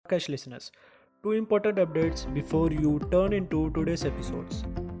podcast listeners. Two important updates before you turn into today's episodes.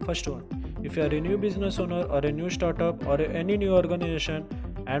 First one, if you are a new business owner or a new startup or any new organization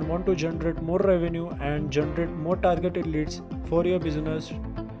and want to generate more revenue and generate more targeted leads for your business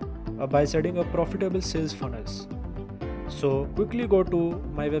by setting up profitable sales funnels. So quickly go to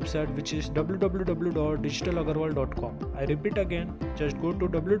my website, which is www.digitalagarwal.com. I repeat again, just go to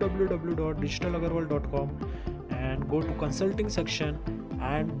www.digitalagarwal.com and go to consulting section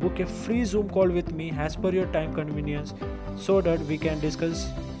and book a free Zoom call with me as per your time convenience, so that we can discuss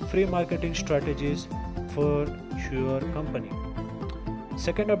free marketing strategies for your company.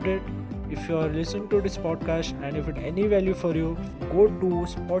 Second update, if you are listening to this podcast and if it any value for you, go to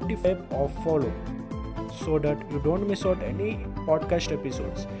Spotify or follow, so that you don't miss out any podcast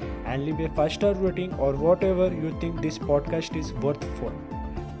episodes, and leave a 5-star rating or whatever you think this podcast is worth for.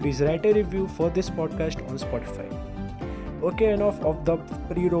 Please write a review for this podcast on Spotify. Okay, enough of the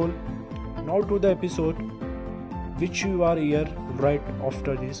pre-roll. Now to the episode, which you are here right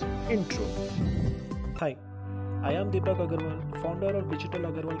after this intro. Hi, I am Deepak Agarwal, founder of Digital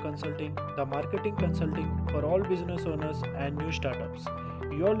Agarwal Consulting, the marketing consulting for all business owners and new startups.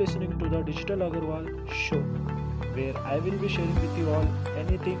 You are listening to the Digital Agarwal show, where I will be sharing with you all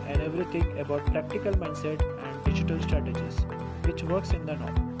anything and everything about practical mindset and digital strategies, which works in the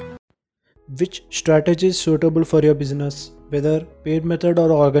now. Which strategy is suitable for your business, whether paid method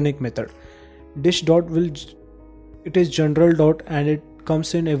or organic method? This dot it is general dot, and it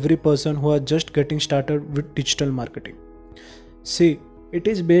comes in every person who are just getting started with digital marketing. See, it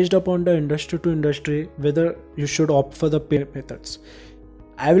is based upon the industry to industry whether you should opt for the pay methods.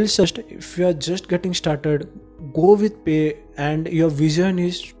 I will suggest, if you are just getting started, go with pay, and your vision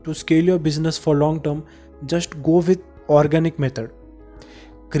is to scale your business for long term, just go with organic method.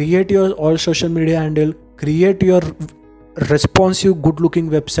 Create your all social media handle, create your responsive good looking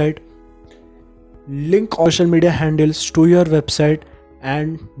website, link all social media handles to your website,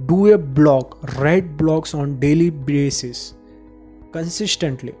 and do a blog, write blogs on daily basis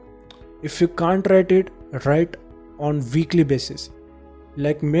consistently. If you can't write it, write on weekly basis.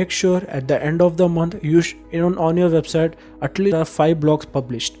 Like, make sure at the end of the month on your website at least there are 5 blogs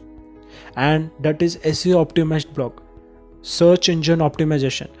published, and that is SEO optimized blog, search engine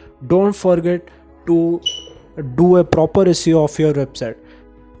optimization. Don't forget to do a proper SEO of your website,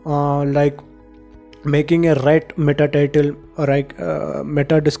 like making a right meta title, right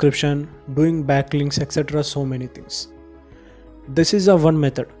meta description, doing backlinks, etc. So many things. This is a one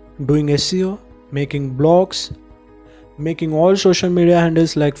method: doing SEO, making blogs, making all social media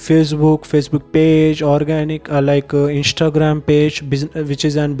handles like Facebook page, organic Instagram page, which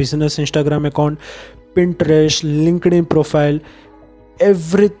is an business Instagram account, Pinterest, LinkedIn profile,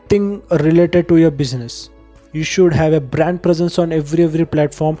 everything related to your business. You should have a brand presence on every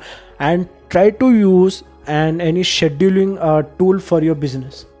platform, and try to use any scheduling tool for your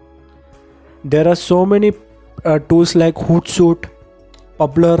business. There are so many tools like Hootsuite,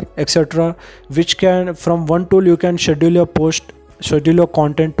 Publer, etc., which can, from one tool you can schedule your post, schedule your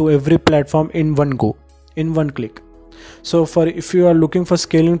content to every platform in one go, in one click. So if you are looking for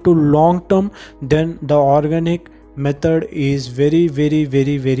scaling to long term, then the organic method is very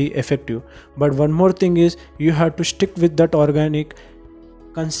effective. But one more thing is, you have to stick with that organic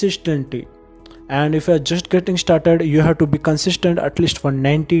consistently. And if you are just getting started, you have to be consistent at least for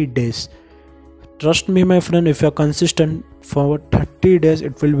 90 days. Trust me, my friend, if you are consistent for 30 days,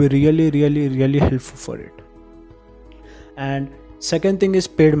 it will be really helpful for it. And second thing is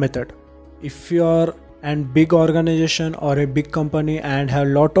paid method. If you are a big organization or a big company and have a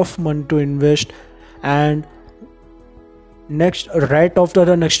lot of money to invest, and right after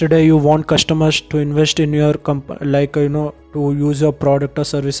the next day you want customers to invest in your company, to use your product or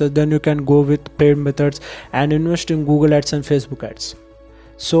services, then you can go with paid methods and invest in Google Ads and Facebook Ads.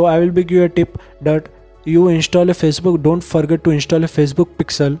 So I will give you a tip that you install a Facebook, don't forget to install a Facebook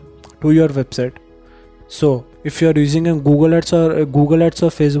pixel to your website. So if you are using a Google Ads or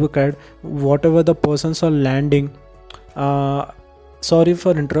Facebook ad, whatever the persons are landing, sorry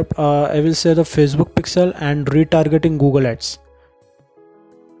for interrupt, I will say the Facebook pixel and retargeting Google Ads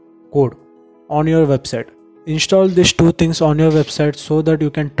code on your website. Install these two things on your website so that you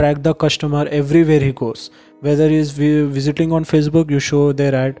can track the customer everywhere he goes. Whether he is visiting on Facebook, you show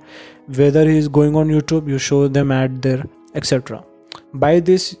their ad. Whether he is going on YouTube, you show them ad there, etc. By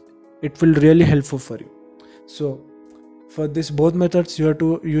this, it will really helpful for you. So for this both methods,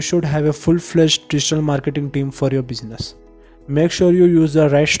 you should have a full-fledged digital marketing team for your business. Make sure you use the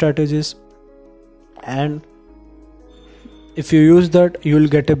right strategies, and if you use that, you will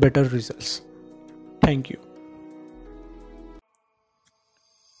get a better results. Thank you.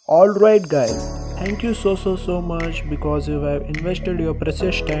 Alright guys, thank you so much because you have invested your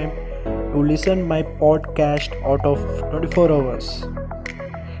precious time to listen my podcast out of 24 hours.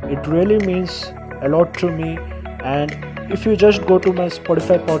 It really means a lot to me, and if you just go to my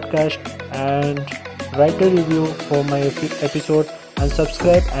Spotify podcast and write a review for my episode and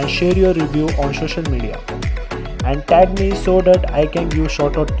subscribe and share your review on social media and tag me so that I can give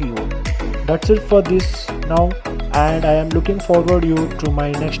shout out to you. That's it for this now, and I am looking forward you to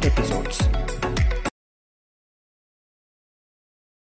my next episodes.